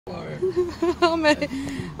How many?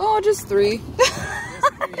 Oh, just 3.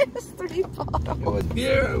 Just 3 bottles. It was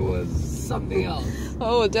beer, it was something else.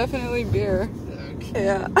 Oh, definitely beer. Okay.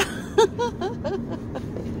 Yeah.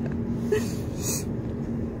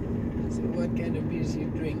 So what kind of beers you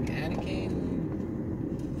drink? Anakin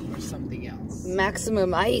or something else?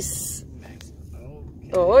 Maximum Ice. Maximum.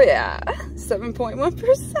 Okay. Oh yeah, 7.1%.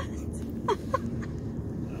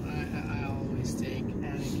 I always take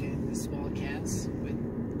Anakin, the small cans with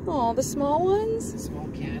Oh, the small ones? the small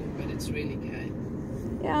can, but it's really good.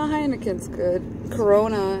 Yeah, Heineken's good.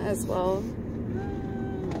 Corona as well.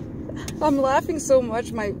 I'm laughing so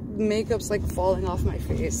much, my makeup's like falling off my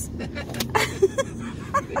face.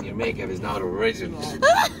 Then your makeup is not original.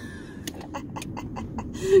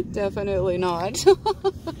 Definitely not.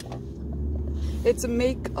 It's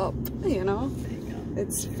makeup, you know? Makeup.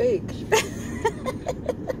 It's fake.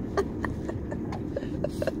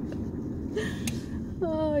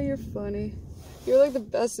 Oh, you're funny. You're like the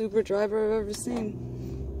best Uber driver I've ever seen.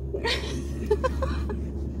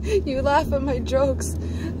 You laugh at my jokes.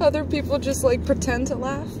 Other people just like pretend to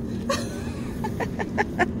laugh.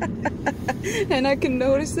 And I can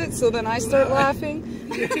notice it, so then I start laughing.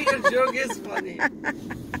 Your joke is funny.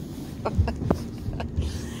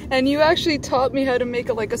 And you actually taught me how to make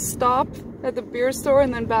like a stop at the beer store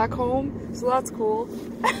and then back home, so that's cool.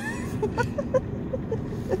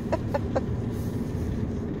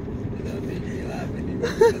 Don't make me laugh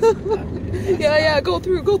anymore. Yeah, go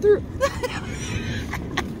through.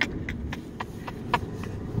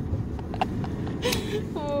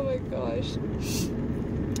 Oh my gosh.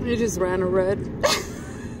 You just ran a red.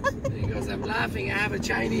 Because I'm laughing, I have a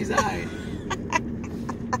Chinese eye.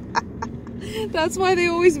 That's why they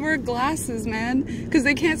always wear glasses, man. Because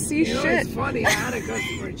they can't see You know, shit. it's funny, I had a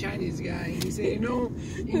customer, a Chinese guy, he said, you know,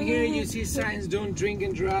 in here you see signs, don't drink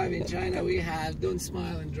and drive. In China we have, don't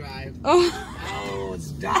smile and drive. Oh. I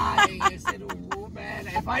was dying. I said, oh man,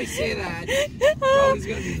 if I say that, probably it's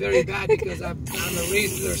going to be very bad because I'm a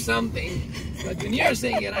racist or something. But when you're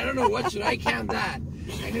saying it, I don't know, what should I count that?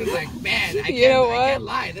 And he was like, man, I can't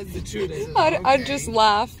lie, that's the truth. I said, I'd just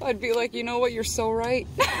laugh. I'd be like, you know what, you're so right.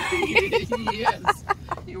 Yes,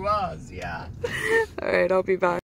 he was, yeah. Alright, I'll be back.